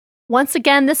Once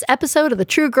again, this episode of the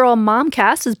True Girl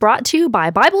Momcast is brought to you by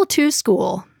Bible to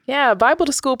School. Yeah, Bible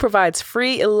to School provides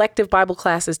free elective Bible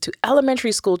classes to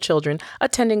elementary school children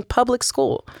attending public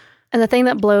school. And the thing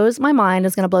that blows my mind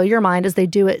is going to blow your mind is they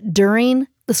do it during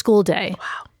the school day.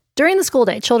 Wow. During the school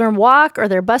day, children walk or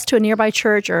they're bused to a nearby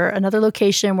church or another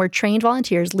location where trained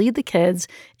volunteers lead the kids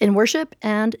in worship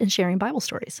and in sharing Bible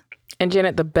stories. And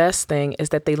Janet, the best thing is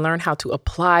that they learn how to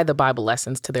apply the Bible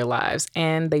lessons to their lives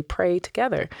and they pray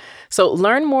together. So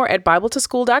learn more at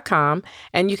BibleToSchool.com,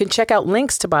 and you can check out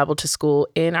links to Bible to School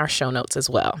in our show notes as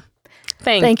well.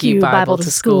 Thank you, Bible to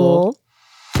School.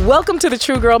 Welcome to the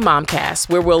True Girl Momcast,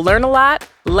 where we'll learn a lot,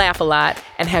 laugh a lot,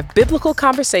 and have biblical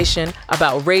conversation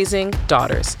about raising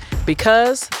daughters,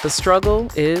 because the struggle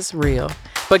is real.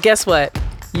 But guess what?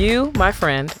 You, my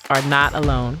friend, are not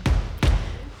alone.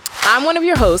 I'm one of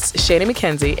your hosts, Shana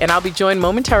McKenzie, and I'll be joined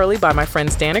momentarily by my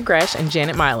friends Dana Gresh and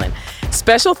Janet Milan.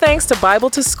 Special thanks to Bible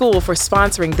to School for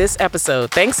sponsoring this episode.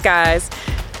 Thanks, guys.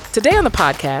 Today on the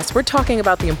podcast, we're talking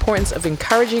about the importance of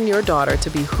encouraging your daughter to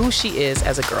be who she is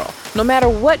as a girl, no matter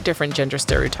what different gender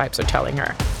stereotypes are telling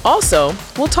her. Also,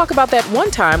 we'll talk about that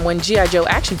one time when G.I. Joe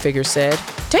action figure said,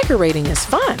 "Decorating is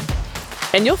fun."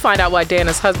 And you'll find out why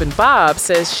Dana's husband, Bob,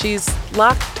 says she's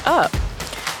locked up.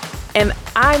 And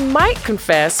I might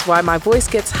confess why my voice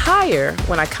gets higher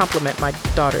when I compliment my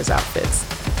daughter's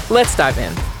outfits. Let's dive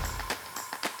in.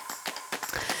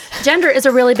 Gender is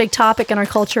a really big topic in our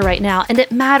culture right now, and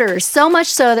it matters so much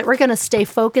so that we're going to stay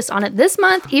focused on it this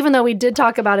month, even though we did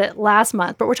talk about it last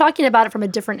month, but we're talking about it from a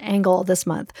different angle this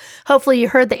month. Hopefully you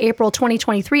heard the April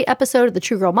 2023 episode of the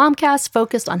True Girl Momcast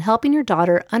focused on helping your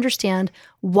daughter understand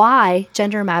why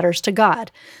gender matters to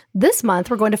God. This month,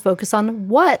 we're going to focus on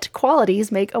what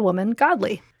qualities make a woman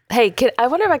godly. Hey, I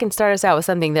wonder if I can start us out with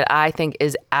something that I think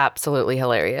is absolutely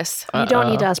hilarious. You don't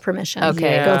need to ask permission.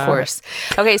 Okay, Go for it.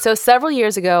 Okay, so several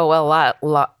years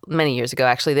ago, many years ago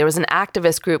actually, there was an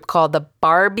activist group called the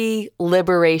Barbie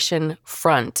Liberation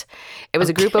Front. It was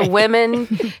a group of women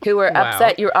who were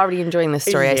upset. You're already enjoying this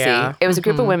story, I see. It was a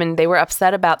group of women. They were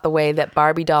upset about the way that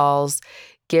Barbie dolls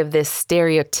give this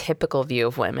stereotypical view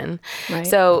of women. Right.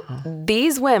 So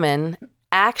these women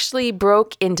actually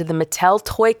broke into the Mattel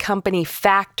Toy Company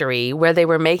factory where they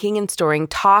were making and storing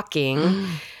talking.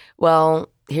 Well,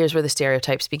 here's where the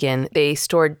stereotypes begin. They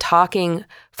stored talking.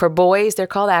 For boys, they're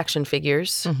called action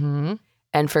figures.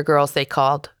 And for girls, they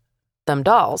called them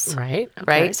dolls. Right. Okay.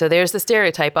 Right? So there's the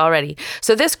stereotype already.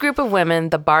 So this group of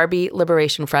women, the Barbie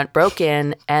Liberation Front, broke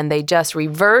in and they just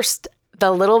reversed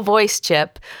the little voice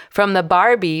chip from the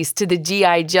Barbies to the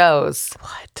G.I. Joes.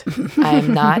 What? I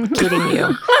am not kidding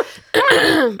you.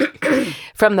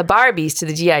 From the Barbies to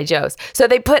the G.I. Joes. So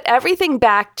they put everything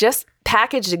back, just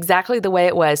packaged exactly the way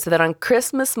it was, so that on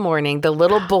Christmas morning, the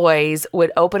little boys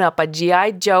would open up a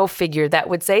G.I. Joe figure that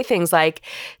would say things like,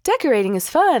 "Decorating is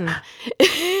fun."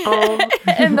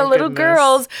 And the little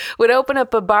girls would open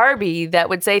up a Barbie that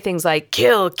would say things like,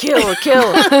 "Kill, kill,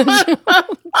 kill."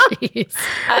 Jeez.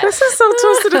 This is so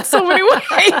twisted in so many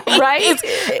ways. Right?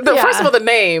 First of all, the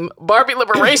name, Barbie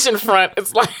Liberation Front,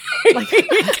 it's like,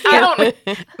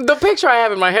 the picture I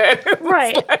have in my head.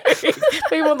 Right. Like,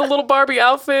 they want the little Barbie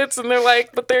outfits and they're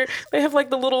like, but they have like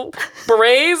the little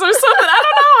berets or something. I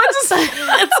don't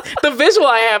know. It's the visual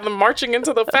I have them marching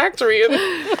into the factory and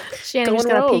Shannon, just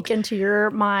got to peek into your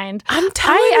mind. I'm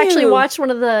telling you. I actually watched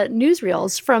one of the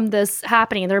newsreels from this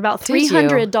happening. There were about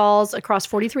 300 dolls across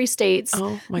 43 states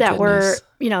that were,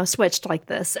 switched like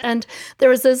this. And there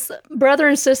was this brother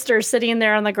and sister sitting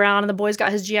there on the ground, and the boy's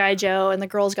got his G.I. Joe, and the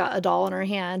girl's got a doll in her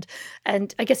hand.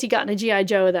 And I guess he got in a G.I.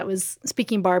 Joe that was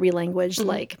speaking Barbie language,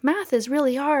 like, "Math is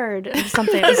really hard," or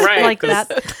something like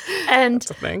that. And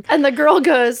the girl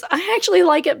goes, "I actually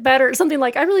like it better." Something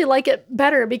like, "I really like it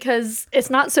better because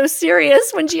it's not so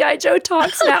serious when G.I. Joe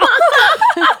talks now." Well,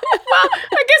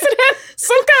 I guess it had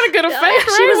some kind of good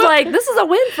effect. She was like, "This is a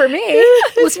win for me."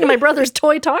 Listening to my brother's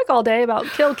toy talk all day about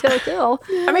kill, kill, kill.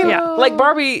 I mean, like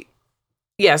Barbie,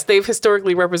 yes, they've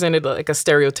historically represented like a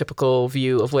stereotypical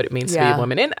view of what it means to be a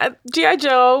woman. And G.I.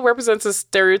 Joe represents a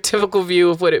stereotypical view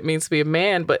of what it means to be a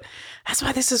man. But that's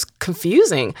why this is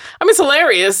confusing. I mean, it's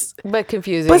hilarious. But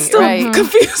confusing. But still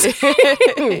confusing.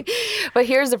 But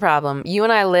here's the problem. You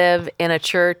and I live in a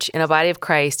church, in a body of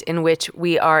Christ, in which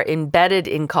we are embedded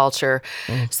in culture.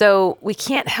 So we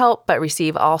can't help but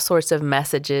receive all sorts of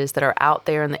messages that are out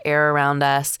there in the air around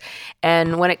us.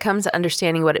 And when it comes to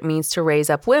understanding what it means to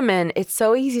raise up women, it's so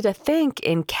so easy to think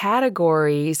in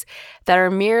categories that are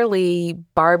merely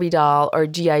Barbie doll or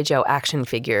G.I. Joe action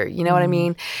figure. You know what I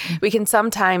mean? We can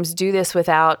sometimes do this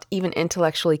without even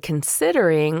intellectually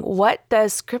considering, what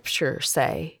does Scripture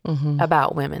say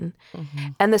about women?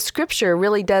 And the Scripture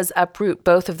really does uproot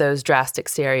both of those drastic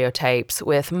stereotypes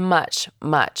with much,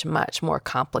 much, much more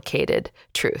complicated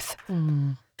truth.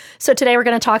 So today we're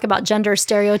going to talk about gender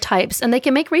stereotypes, and they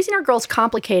can make raising our girls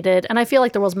complicated. And I feel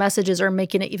like the world's messages are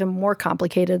making it even more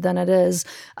complicated than it is,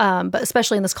 but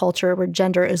especially in this culture where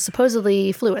gender is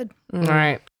supposedly fluid.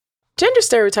 Right. Gender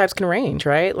stereotypes can range,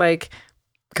 right? Like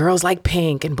girls like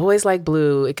pink and boys like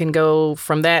blue. It can go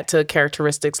from that to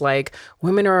characteristics like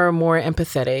women are more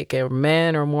empathetic or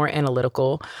men are more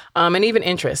analytical, and even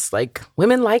interests like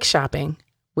women like shopping,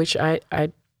 which I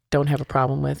don't have a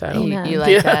problem with. I don't. You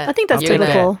like that? I think that's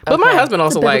biblical. But my husband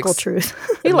also likes biblical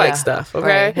truth. He likes stuff.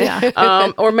 Okay. Right.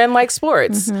 Yeah. Or men like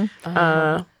sports.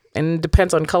 And it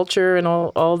depends on culture and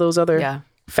all those other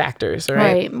factors.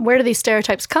 Right. Where do these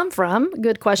stereotypes come from?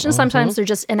 Good question. Sometimes they're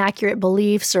just inaccurate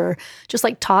beliefs or just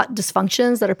like taught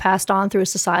dysfunctions that are passed on through a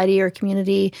society or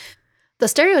community. The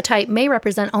stereotype may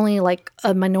represent only like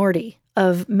a minority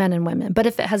of men and women. But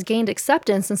if it has gained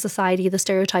acceptance in society, the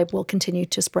stereotype will continue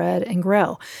to spread and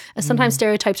grow. And sometimes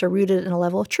stereotypes are rooted in a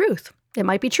level of truth. It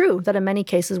might be true that in many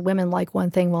cases, women like one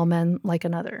thing while men like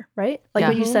another, right? Like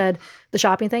what you said, the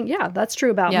shopping thing. Yeah, that's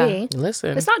true about me.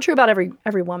 Listen. It's not true about every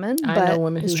woman, but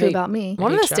it's true about me.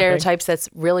 One of the stereotypes that's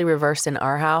really reversed in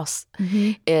our house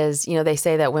is, they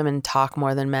say that women talk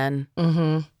more than men.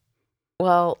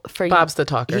 Well, for Bob's the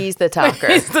talker. He's the talker.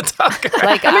 He's the talker.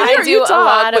 Like I do a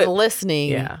lot of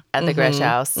listening at the Gresh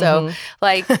house. So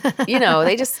like,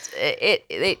 they just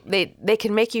they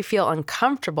can make you feel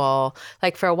uncomfortable.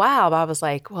 Like for a while, Bob was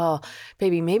like, "Well,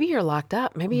 baby, maybe you're locked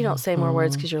up. Maybe you don't say more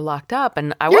words because you're locked up."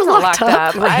 And I wasn't locked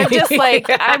up. I'm just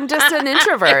I'm just an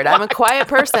introvert. I'm a quiet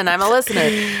person. I'm a listener.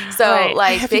 So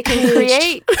like they can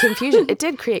create confusion. It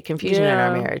did create confusion in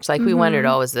our marriage. Like we wondered,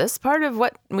 is this part of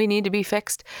what we need to be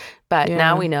fixed? But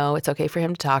now we know it's okay for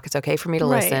him to talk. It's okay for me to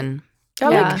listen.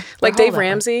 Like Dave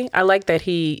Ramsey, I like that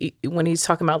when he's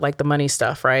talking about like the money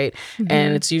stuff, right?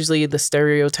 And it's usually the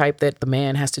stereotype that the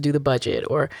man has to do the budget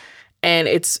and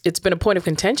it's been a point of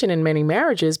contention in many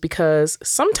marriages because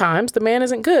sometimes the man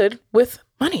isn't good with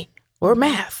money or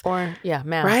math. Math.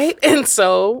 Right? And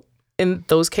so in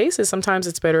those cases, sometimes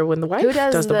it's better when the wife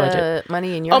does the budget.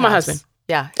 Money in your house? My husband.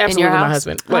 Yeah. Absolutely, in your house? my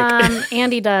husband. Like,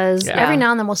 Andy does. Every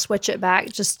now and then we'll switch it back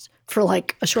just for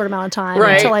like a short amount of time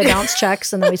until I bounce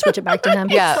checks and then we switch it back to him.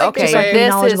 Yeah, okay. Just, like,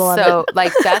 this is so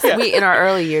like that's in our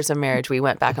early years of marriage we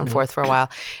went back and forth for a while,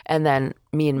 and then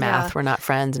me and math were not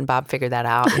friends, and Bob figured that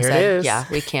out and said, "Yeah,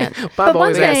 we can't." Bob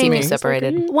always asked me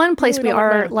separated. One place we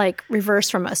are like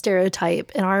reversed from a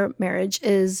stereotype in our marriage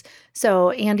is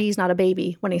so Andy's not a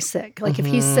baby when he's sick. Like if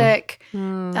he's sick,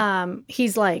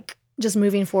 he's like just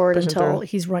moving forward until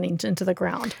he's running into the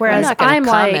ground. Whereas I'm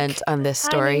like, comment on this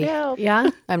story. Yeah,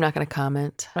 I'm not going to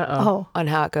comment on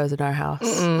how it goes in our house.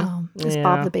 Is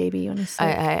Bob the baby when he's sick?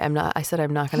 I'm not. I said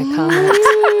I'm not going to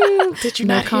comment. Did you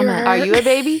not comment? Hear? Are you a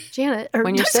baby, Janet?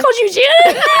 When you're sick? Called you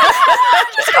Janet.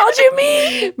 Just called you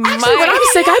me. Actually, when I'm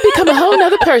sick, I become a whole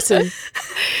nother person.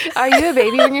 Are you a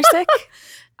baby when you're sick?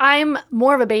 I'm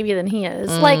more of a baby than he is.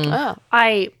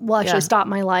 I will actually stop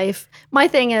my life. My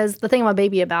thing is, the thing I'm a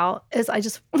baby about is I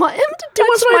just want him to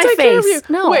touch my face.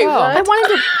 No, wait, I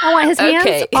want his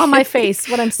hands on my face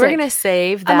when I'm sick. We're going to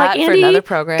save that like, for another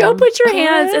program. Go put your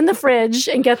hands in the fridge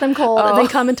and get them cold and then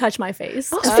come and touch my face.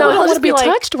 So he'll just be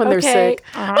touched when they're sick.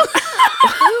 Would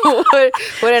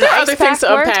an ice other pack things to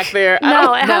work? unpack there?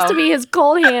 No, it has to be his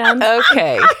cold hands.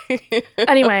 Okay.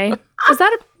 Anyway, is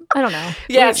that I don't know.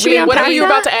 Yes, whatever you were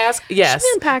about to ask. Yes. Should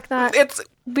we unpack that?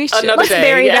 We should. Another Let's day,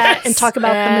 bury that and talk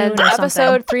about the moon or something.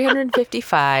 Episode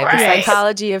 355, the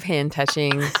psychology of hand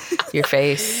touching your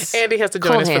face. Andy has to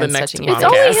join us for the next podcast. It's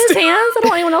only his hands. I don't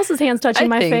want anyone else's hands touching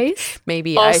my face.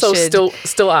 Maybe also I should.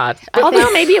 still odd.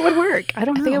 Although maybe it would work. I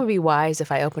don't know. I think it would be wise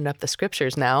if I opened up the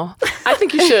scriptures now. I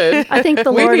think you should. I think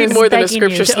the Lord is more than a begging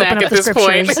scripture you to snack open up at the this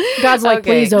scriptures. point. God's like,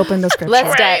 please open the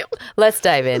scriptures. Let's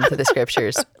dive into the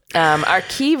scriptures. Our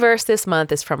key verse this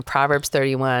month is from Proverbs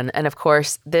 31. And of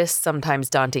course, this sometimes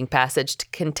daunting passage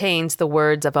contains the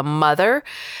words of a mother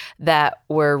that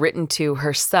were written to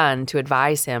her son to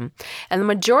advise him. And the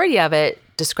majority of it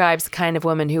describes the kind of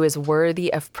woman who is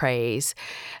worthy of praise,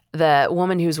 the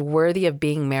woman who's worthy of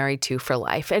being married to for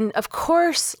life. And of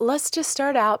course, let's just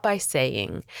start out by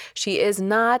saying she is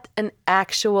not an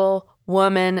actual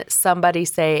woman. Somebody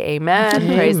say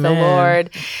amen. Praise the Lord.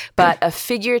 But a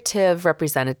figurative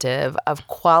representative of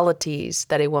qualities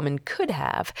that a woman could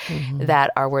have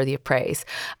that are worthy of praise.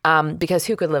 Because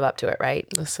who could live up to it, right?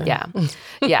 Listen. Yeah.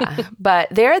 Yeah. But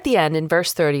there at the end in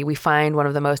verse 30, we find one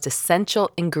of the most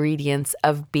essential ingredients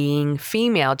of being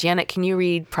female. Janet, can you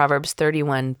read Proverbs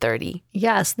 31:30?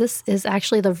 Yes, this is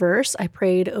actually the verse I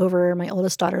prayed over my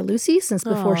oldest daughter, Lucy, since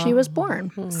before she was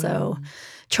born. So,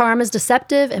 charm is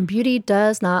deceptive and beauty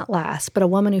does not last, but a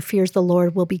woman who fears the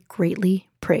Lord will be greatly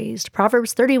praised.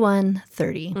 Proverbs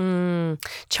 31:30.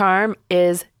 Charm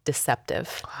is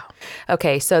deceptive. Wow.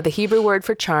 Okay, so the Hebrew word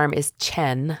for charm is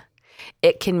chen.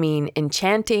 It can mean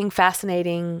enchanting,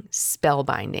 fascinating,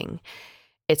 spellbinding.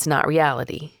 It's not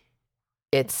reality.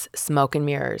 It's smoke and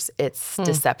mirrors. It's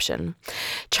deception.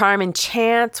 Charm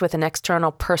enchants with an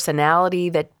external personality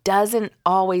that doesn't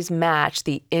always match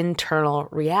the internal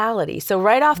reality. So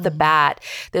right off the bat,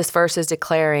 this verse is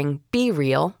declaring, be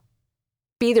real.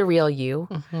 Be the real you.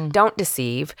 Don't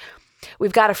deceive.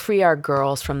 We've got to free our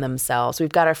girls from themselves. We've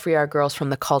got to free our girls from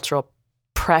the cultural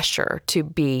pressure to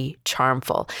be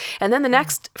charmful. And then the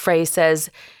next phrase says,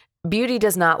 beauty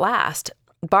does not last.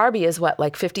 Barbie is what,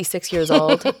 like 56 years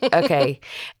old? Okay.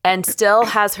 And still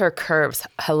has her curves.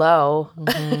 Hello.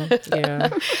 Yeah.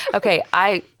 Okay.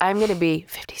 I'm going to be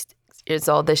 56 years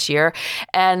old this year.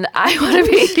 And I want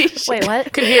to be. Wait,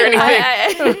 what? Couldn't hear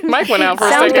anything. Mic went out for a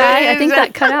Sound second. guy, I think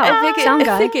that cut out.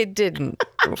 I think it didn't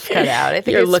cut out. I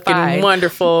think You're it's looking fine.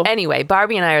 wonderful. Anyway,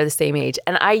 Barbie and I are the same age.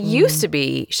 And I used to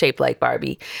be shaped like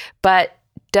Barbie. But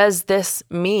does this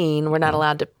mean we're not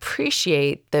allowed to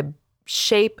appreciate the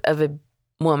shape of a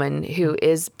woman who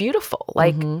is beautiful?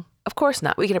 Like, of course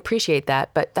not. We can appreciate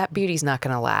that, but that beauty's not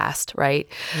going to last, right?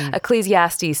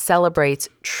 Ecclesiastes celebrates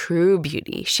true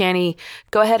beauty. Shani,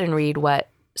 go ahead and read what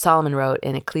Solomon wrote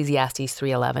in Ecclesiastes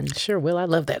 3:11. Sure will. I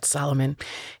love that, Solomon.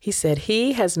 He said,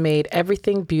 he has made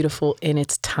everything beautiful in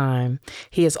its time.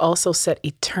 He has also set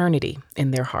eternity in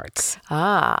their hearts.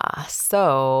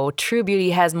 So true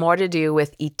beauty has more to do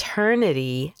with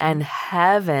eternity and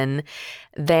heaven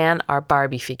than our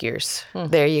Barbie figures.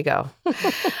 There you go.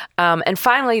 And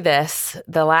finally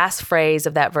the last phrase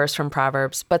of that verse from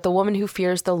Proverbs, but the woman who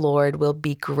fears the Lord will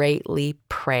be greatly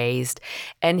praised.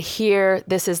 And here,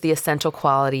 this is the essential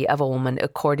quality of a woman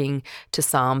according to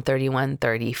Psalm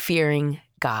 31:30, fearing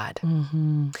God.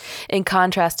 In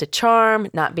contrast to charm,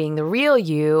 not being the real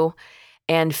you,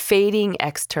 and fading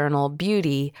external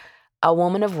beauty, a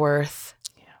woman of worth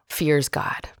fears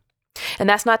God. And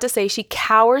that's not to say she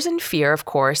cowers in fear, of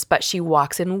course, but she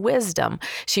walks in wisdom.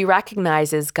 She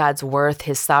recognizes God's worth,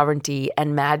 his sovereignty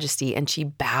and majesty, and she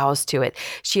bows to it.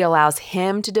 She allows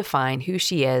him to define who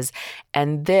she is,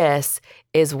 and this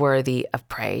is worthy of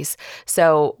praise.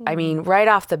 So, I mean, right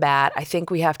off the bat, I think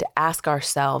we have to ask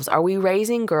ourselves, are we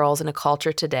raising girls in a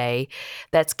culture today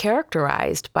that's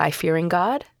characterized by fearing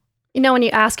God? You know, when you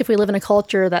ask if we live in a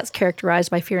culture that's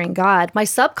characterized by fearing God, my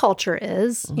subculture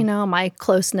is, you know, my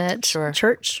close-knit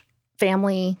church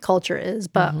family culture is.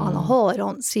 But on the whole, I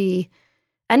don't see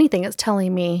anything that's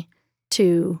telling me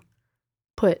to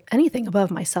put anything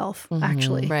above myself,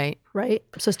 actually. Right. Right?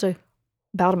 I'm supposed to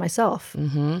bow to myself.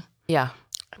 Yeah.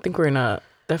 I think we're in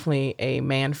definitely a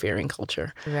man-fearing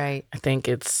culture. Right. I think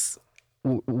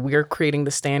we're creating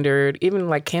the standard, even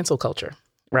like cancel culture,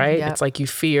 right? Yep. It's like you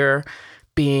fear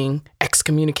being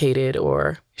excommunicated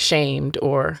or shamed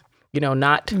or, you know,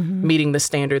 not meeting the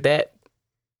standard that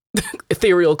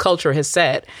ethereal culture has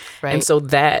set. Right. And so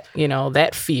that, you know,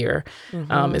 that fear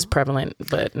is prevalent,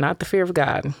 but not the fear of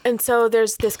God. And so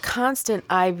there's this constant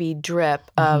IV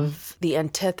drip of the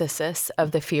antithesis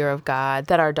of the fear of God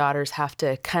that our daughters have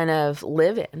to kind of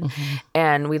live in.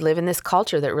 And we live in this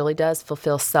culture that really does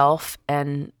fulfill self,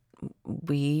 and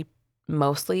we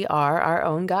mostly are our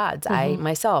own gods. I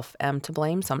myself am to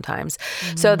blame sometimes.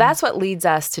 So that's what leads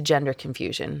us to gender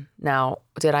confusion. Now,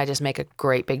 did I just make a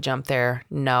great big jump there?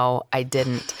 No, I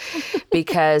didn't.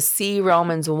 Because see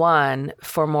Romans 1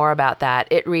 for more about that.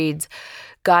 It reads,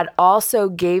 God also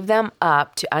gave them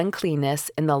up to uncleanness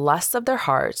in the lusts of their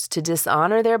hearts to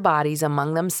dishonor their bodies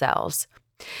among themselves.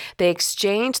 They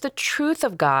exchanged the truth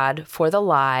of God for the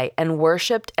lie and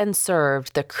worshiped and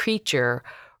served the creature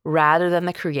rather than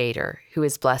the Creator, who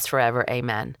is blessed forever.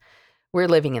 Amen. We're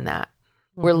living in that.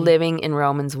 We're living in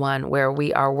Romans 1, where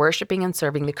we are worshiping and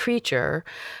serving the creature,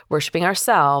 worshiping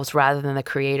ourselves rather than the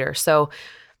Creator. So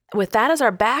with that as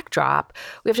our backdrop,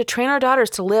 we have to train our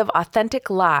daughters to live authentic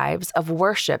lives of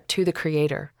worship to the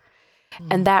Creator.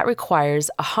 And that requires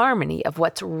a harmony of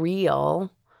what's real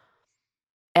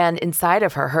And inside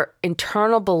of her, her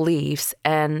internal beliefs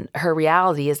and her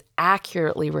reality is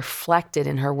accurately reflected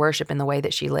in her worship in the way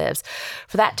that she lives.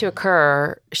 For that to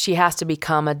occur, she has to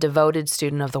become a devoted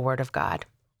student of the Word of God.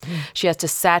 She has to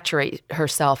saturate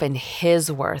herself in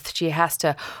His worth. She has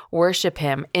to worship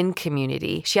Him in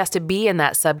community. She has to be in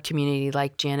that sub-community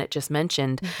like Janet just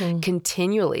mentioned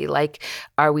continually. Like,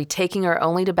 are we taking her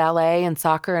only to ballet and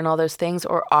soccer and all those things,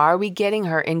 or are we getting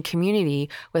her in community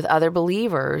with other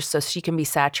believers so she can be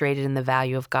saturated in the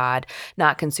value of God,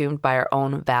 not consumed by her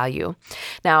own value?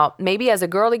 Now, maybe as a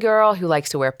girly girl who likes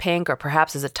to wear pink, or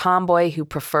perhaps as a tomboy who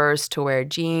prefers to wear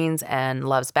jeans and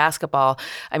loves basketball,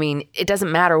 I mean, it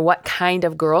doesn't matter what kind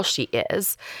of girl she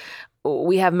is.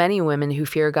 We have many women who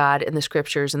fear God in the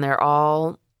scriptures, and they're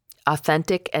all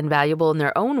authentic and valuable in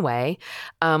their own way.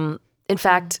 In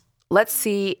fact, let's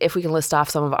see if we can list off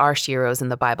some of our sheroes in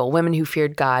the Bible, women who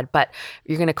feared God, but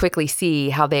you're going to quickly see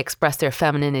how they express their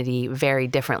femininity very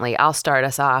differently. I'll start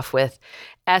us off with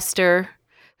Esther,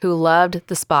 who loved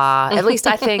the spa. At least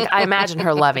I imagine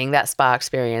her loving that spa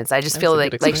experience. I just feel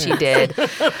like she did.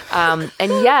 And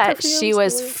yet she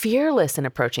was fearless in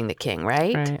approaching the king,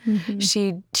 right? Mm-hmm.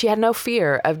 She had no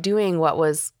fear of doing what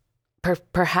was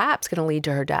perhaps going to lead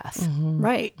to her death. Mm-hmm.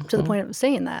 Right. To the point of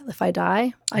saying that, if I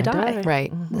die, I die.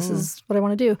 Right. This is what I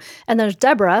want to do. And there's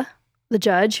Deborah, the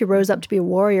judge, who rose up to be a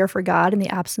warrior for God in the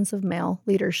absence of male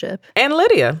leadership. And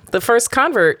Lydia, the first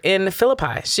convert in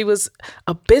Philippi. She was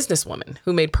a businesswoman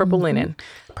who made purple linen,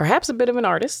 perhaps a bit of an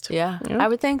artist. Yeah, I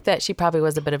would think that she probably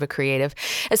was a bit of a creative.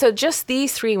 And so just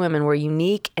these three women were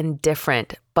unique and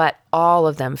different, but all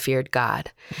of them feared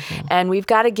God. Mm-hmm. And we've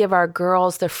got to give our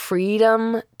girls the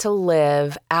freedom to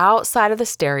live outside of the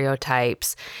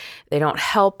stereotypes. They don't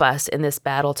help us in this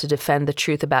battle to defend the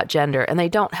truth about gender, and they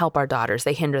don't help our daughters.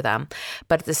 They hinder them.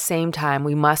 But at the same time,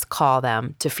 we must call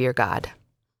them to fear God.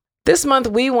 This month,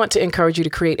 we want to encourage you to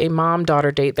create a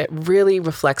mom-daughter date that really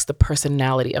reflects the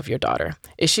personality of your daughter.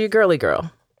 Is she a girly girl?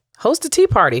 Host a tea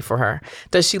party for her.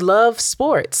 Does she love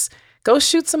sports? Go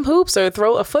shoot some hoops or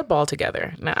throw a football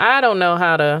together. Now, I don't know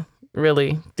how to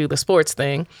really do the sports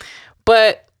thing,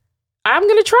 but I'm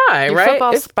going to try, Your right?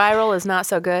 Football spiral is not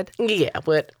so good? Yeah,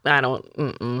 but I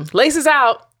don't. Laces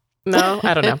out. No,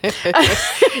 I don't know.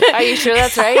 Are you sure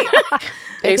that's right?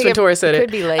 Ace Ventura said it.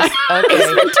 Could be lace. Okay.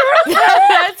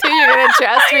 That's who you're going to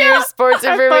trust for your sports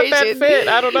information. I thought that fit.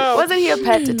 I don't know. Wasn't he a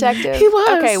pet detective? He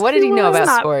was. Okay, what did he know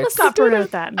about sports? Let's not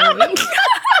promote that movie.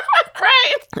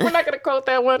 Right. We're not going to quote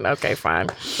that one. Okay, fine.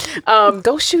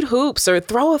 Go shoot hoops or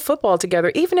throw a football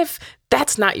together, even if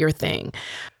that's not your thing.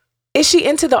 Is she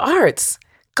into the arts?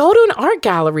 Go to an art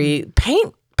gallery,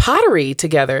 paint pottery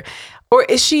together. Or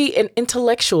is she an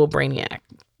intellectual brainiac?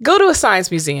 Go to a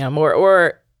science museum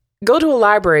or go to a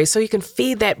library so you can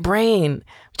feed that brain.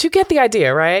 But you get the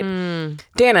idea, right?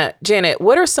 Dana, Janet,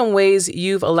 what are some ways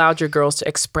you've allowed your girls to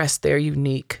express their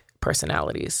unique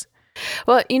personalities?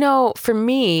 Well, for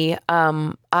me,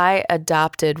 I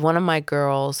adopted one of my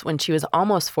girls when she was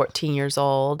almost 14 years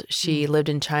old. She lived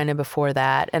in China before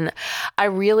that. And I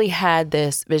really had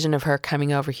this vision of her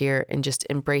coming over here and just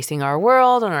embracing our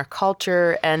world and our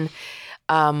culture. And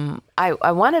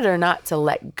I wanted her not to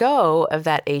let go of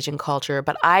that Asian culture,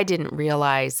 but I didn't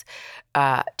realize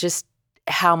just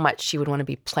how much she would want to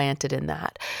be planted in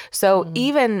that. So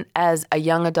even as a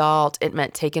young adult, it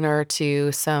meant taking her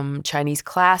to some Chinese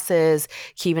classes,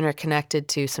 keeping her connected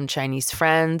to some Chinese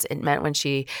friends. It meant when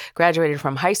she graduated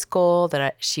from high school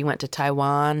that she went to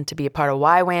Taiwan to be a part of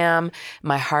YWAM.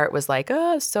 My heart was like,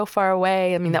 oh, so far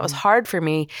away. I mean, that was hard for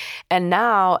me. And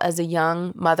now as a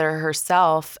young mother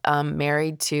herself,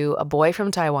 married to a boy from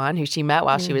Taiwan who she met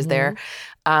while she was there,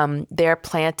 they're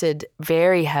planted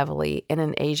very heavily in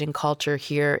an Asian culture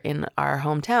here in our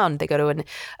hometown. They go to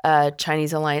a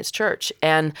Chinese Alliance church.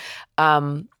 And,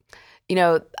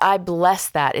 I bless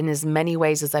that in as many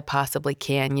ways as I possibly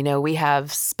can. We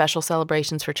have special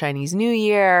celebrations for Chinese New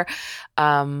Year.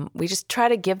 We just try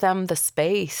to give them the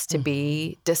space to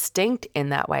be distinct in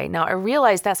that way. Now, I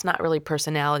realize that's not really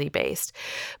personality-based.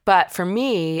 But for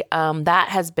me, that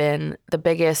has been the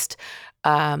biggest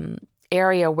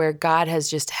area where God has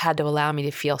just had to allow me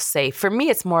to feel safe. For me,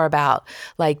 it's more about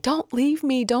like, don't leave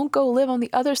me. Don't go live on the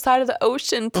other side of the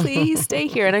ocean. Please stay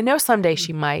here. And I know someday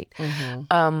she might.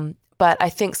 But I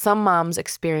think some moms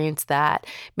experience that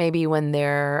maybe when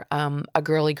they're a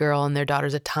girly girl and their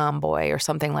daughter's a tomboy or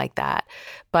something like that.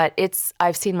 But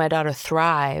I've seen my daughter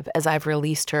thrive as I've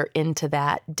released her into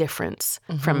that difference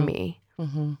from me.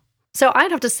 So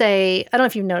I'd have to say, I don't know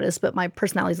if you've noticed, but my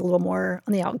personality is a little more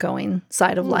on the outgoing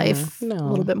side of life, a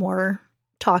little bit more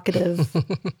talkative.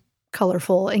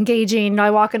 colorful, engaging.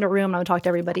 I walk into a room and I would talk to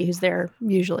everybody who's there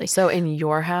usually. So in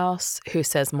your house, who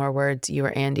says more words, you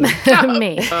or Andy?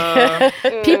 Me.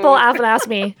 People often ask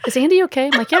me, is Andy okay?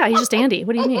 I'm like, yeah, he's just Andy.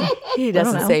 What do you mean? He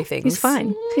doesn't say things. He's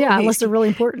fine. Yeah, unless they're really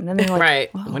important. And they're like,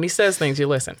 right. Whoa. When he says things, you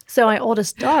listen. So my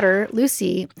oldest daughter,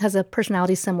 Lucy, has a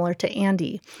personality similar to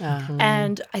Andy.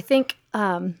 And I think,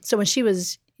 so when she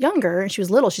was younger and she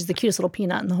was little, she's the cutest little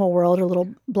peanut in the whole world, her little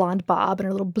blonde bob and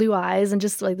her little blue eyes and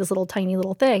just like this little tiny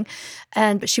little thing.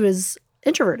 But she was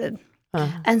introverted.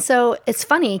 And so it's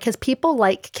funny because people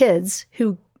like kids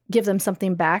who give them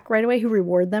something back right away, who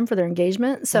reward them for their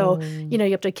engagement. So, you know,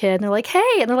 you have to a kid and they're like,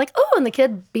 hey, and they're like, oh, and the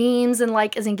kid beams and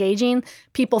like is engaging.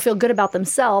 People feel good about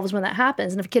themselves when that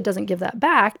happens. And if a kid doesn't give that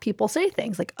back, people say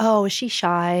things like, oh, is she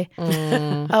shy?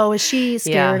 Oh, is she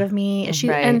scared of me? Is she?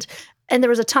 Right. And there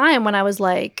was a time when I was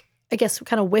like, I guess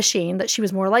kind of wishing that she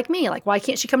was more like me. Like, why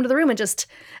can't she come to the room and just,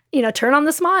 you know, turn on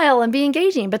the smile and be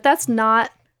engaging? But that's not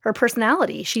her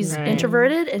personality. She's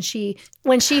introverted, and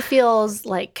when she feels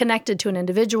like connected to an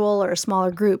individual or a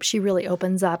smaller group, she really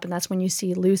opens up. And that's when you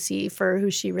see Lucy for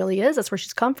who she really is. That's where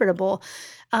she's comfortable.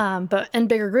 But in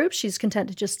bigger groups, she's content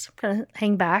to just kind of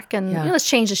hang back. And you know, it's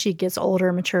changed as she gets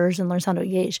older, matures, and learns how to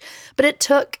engage. But it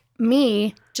took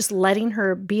me just letting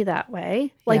her be that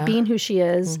way, like being who she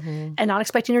is and not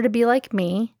expecting her to be like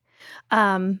me,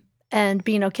 and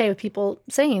being okay with people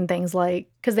saying things like,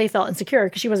 because they felt insecure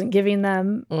because she wasn't giving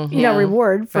them, you know,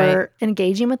 reward for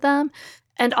engaging with them.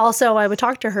 And also I would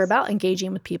talk to her about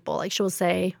engaging with people. Like she'll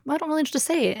say, well, I don't really know what to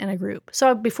say in a group.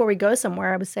 So before we go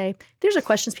somewhere, I would say, these are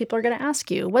questions people are going to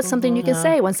ask you. What's something you can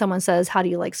say when someone says, how do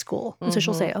you like school? And so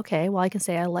she'll say, okay, well, I can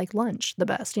say I like lunch the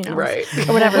best, you know, right,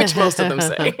 or whatever. Which most of them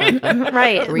say.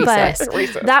 Right. Recess.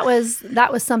 But that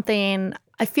was something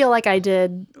I feel like I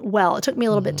did well. It took me a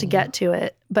little bit to get to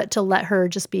it, but to let her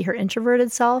just be her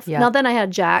introverted self. Yeah. Now then I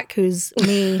had Jack, who's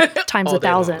me times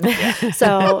 1,000.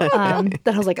 So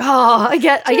then I was like, oh, I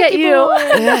get you.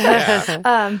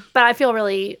 But I feel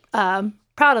really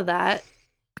proud of that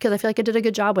because I feel like I did a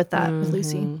good job with that with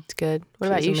Lucy. It's good. What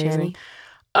about you, Shani?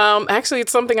 Actually,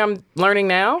 it's something I'm learning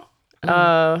now.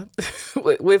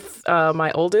 With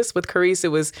my oldest, with Carice, it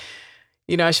was,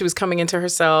 you know, she was coming into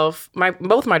herself.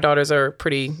 Both my daughters are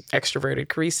pretty extroverted.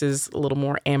 Carice is a little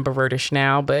more ambivertish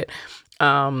now, but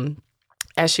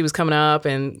as she was coming up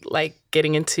and like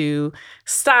getting into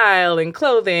style and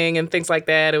clothing and things like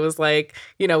that, it was like,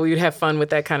 you know, we would have fun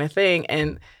with that kind of thing.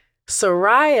 And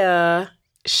Soraya,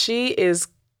 she is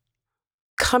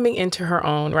coming into her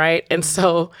own, right? And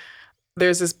so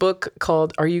there's this book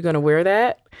called Are You Gonna Wear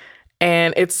That?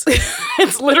 And it's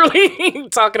literally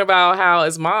talking about how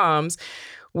as moms,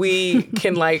 we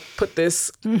can like put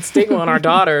this stigma on our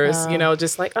daughters, you know,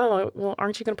 just like, oh, well,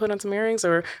 aren't you going to put on some earrings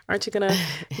or aren't you going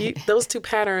to those two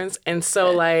patterns? And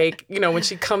so like, you know, when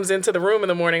she comes into the room in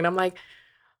the morning, I'm like,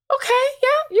 okay,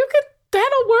 yeah, you could,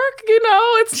 that'll work. You know,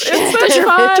 it's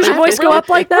fine. Does your voice go up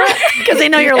like that? Because they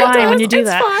know you're lying when you do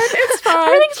that. It's fine.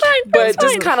 Everything's fine. But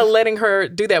just kind of letting her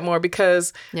do that more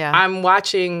because I'm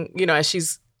watching, you know, as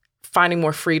she's finding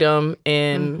more freedom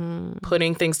in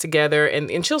putting things together.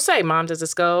 And she'll say, Mom, does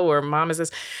this go? Or Mom, is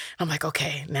this? I'm like,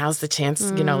 okay, now's the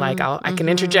chance, you know, like I can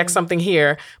interject something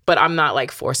here, but I'm not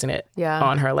like forcing it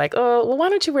on her. Like, oh, well, why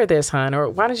don't you wear this, hon? Or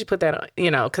why don't you put that on?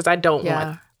 You know, because I don't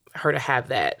want her to have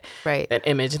that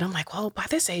image. And I'm like, well, by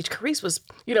this age, Carice was,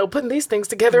 you know, putting these things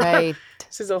together. Right.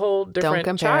 She's a whole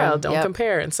different child. Don't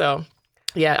compare. And so,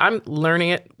 yeah, I'm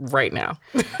learning it right now.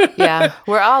 Yeah,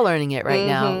 we're all learning it right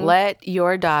now. Let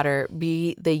your daughter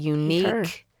be the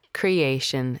unique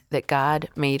creation that God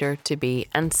made her to be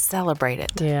and celebrate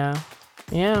it.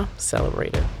 Yeah,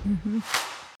 celebrate it.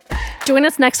 Join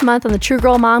us next month on the True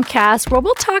Girl Mom Cast, where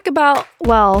we'll talk about,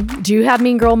 well, do you have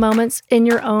mean girl moments in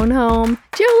your own home?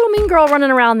 Do you have a little mean girl running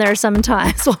around there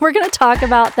sometimes? Well, we're going to talk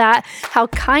about that, how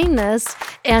kindness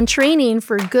and training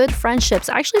for good friendships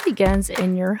actually begins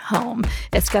in your home.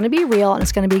 It's going to be real and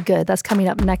it's going to be good. That's coming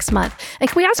up next month. And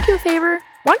can we ask you a favor?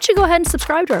 Why don't you go ahead and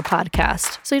subscribe to our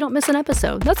podcast so you don't miss an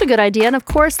episode? That's a good idea. And of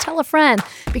course, tell a friend,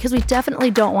 because we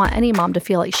definitely don't want any mom to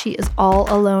feel like she is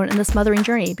all alone in this mothering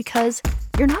journey, because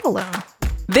you're not alone.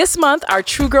 This month, our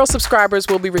True Girl subscribers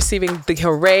will be receiving the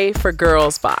Hooray for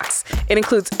Girls box. It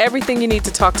includes everything you need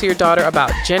to talk to your daughter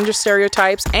about gender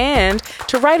stereotypes and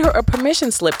to write her a permission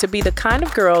slip to be the kind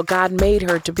of girl God made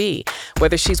her to be,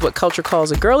 whether she's what culture calls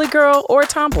a girly girl or a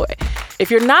tomboy. If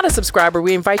you're not a subscriber,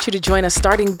 we invite you to join us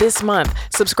starting this month.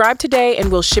 Subscribe today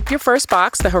and we'll ship your first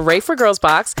box, the Hooray for Girls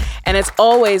box. And as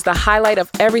always, the highlight of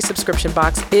every subscription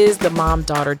box is the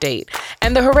mom-daughter date.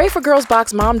 And the Hooray for Girls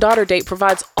box mom-daughter date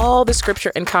provides all the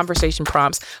scripture and and conversation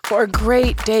prompts for a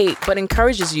great date, but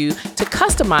encourages you to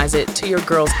customize it to your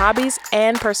girl's hobbies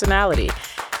and personality.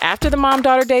 After the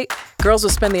mom-daughter date, girls will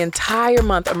spend the entire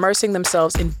month immersing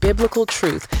themselves in biblical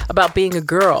truth about being a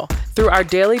girl through our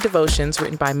daily devotions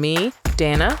written by me,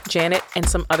 Dana, Janet, and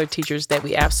some other teachers that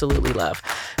we absolutely love.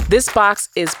 This box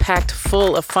is packed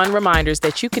full of fun reminders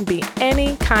that you can be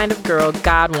any kind of girl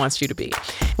God wants you to be.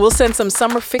 We'll send some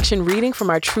summer fiction reading from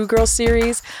our True Girl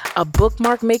series, a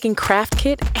bookmark making craft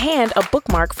kit, and a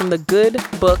bookmark from the Good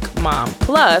Book Mom.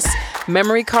 Plus,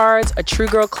 memory cards, a True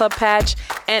Girl Club patch,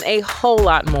 and a whole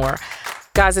lot more.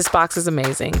 Guys, this box is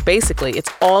amazing. Basically,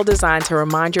 it's all designed to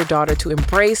remind your daughter to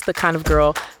embrace the kind of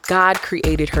girl God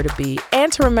created her to be,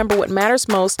 and to remember what matters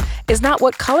most is not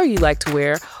what color you like to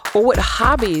wear or what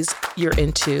hobbies you're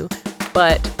into,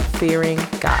 but fearing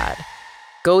God.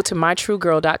 Go to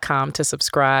mytruegirl.com to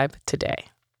subscribe today.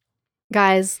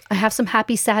 Guys, I have some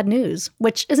happy, sad news,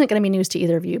 which isn't going to be news to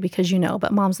either of you because you know,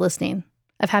 but Mom's listening.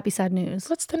 I have happy, sad news.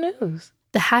 What's the news?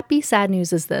 The happy, sad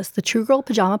news is this. The True Girl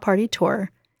Pajama Party Tour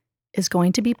is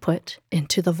going to be put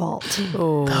into the vault.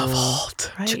 Oh. The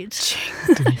vault. Right.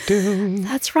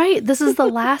 That's right. This is the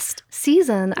last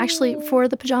season, actually, for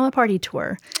the Pajama Party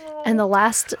Tour. And the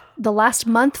last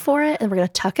month for it, and we're going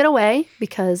to tuck it away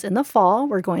because in the fall,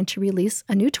 we're going to release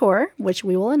a new tour, which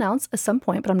we will announce at some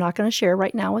point, but I'm not going to share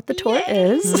right now what the tour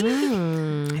is.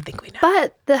 I think we know.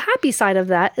 But the happy side of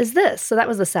that is this. So that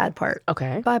was the sad part.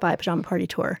 Okay. Bye-bye Pajama Party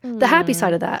Tour. The happy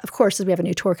side of that, of course, is we have a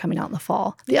new tour coming out in the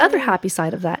fall. The other happy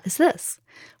side of that is this.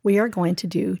 We are going to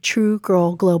do True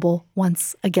Girl Global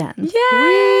once again. Yay!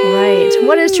 Right.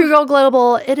 What is True Girl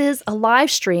Global? It is a live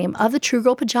stream of the True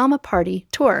Girl Pajama Party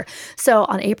Tour. So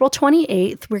on April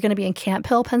 28th, we're going to be in Camp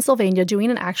Hill, Pennsylvania, doing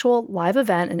an actual live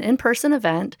event, an in-person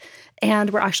event. And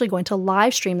we're actually going to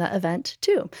live stream that event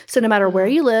too. So no matter where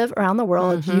you live around the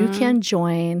world, you can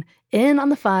join in on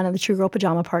the fun of the True Girl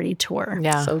Pajama Party Tour.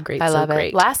 Yeah. So great. I love great.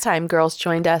 it. Last time girls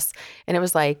joined us and it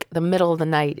was like the middle of the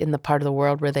night in the part of the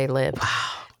world where they live. Wow.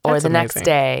 Or That's the amazing. next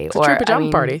day. It's a true pajama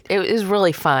party. It was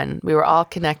really fun. We were all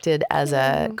connected as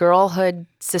a girlhood,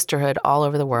 sisterhood all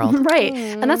over the world. Right.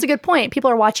 And that's a good point.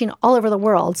 People are watching all over the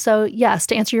world. So yes,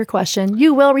 to answer your question,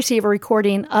 you will receive a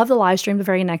recording of the live stream the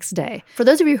very next day. For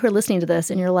those of you who are listening to this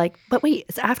and you're like, but wait,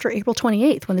 it's after April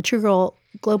 28th when the True Girl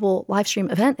Global live stream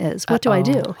event is. What do I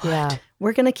do? Yeah.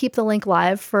 We're going to keep the link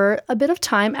live for a bit of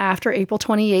time after April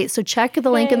 28th. So check the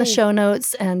link in the show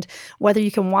notes, and whether you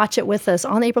can watch it with us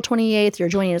on April 28th, you're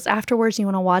joining us afterwards, and you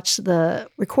want to watch the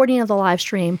recording of the live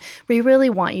stream, we really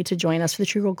want you to join us for the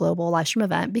True Girl Global live stream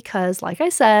event because, like I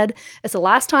said, it's the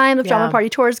last time the Pajama Party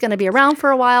Tour is going to be around for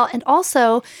a while. And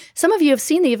also, some of you have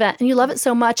seen the event and you love it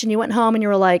so much and you went home and you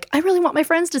were like, I really want my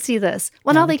friends to see this.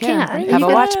 Well, now they can. Have a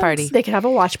watch party. They can have a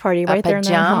watch party right there in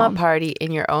their home. A pajama party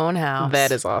in your own house.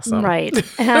 That is awesome. Right.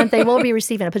 And they will be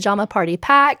receiving a pajama party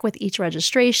pack with each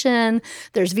registration.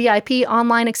 There's VIP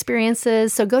online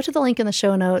experiences. So go to the link in the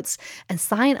show notes and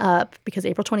sign up because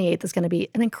April 28th is going to be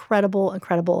an incredible,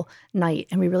 incredible night.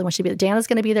 And we really want you to be there. Dana's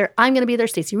going to be there. I'm going to be there.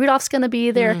 Stacey Rudolph's going to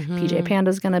be there. PJ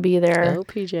Panda's going to be there. Oh,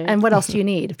 PJ. And what else do you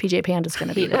need if PJ Panda's going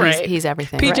to be there? Right. He's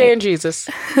everything. PJ and Jesus.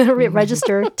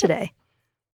 Register today.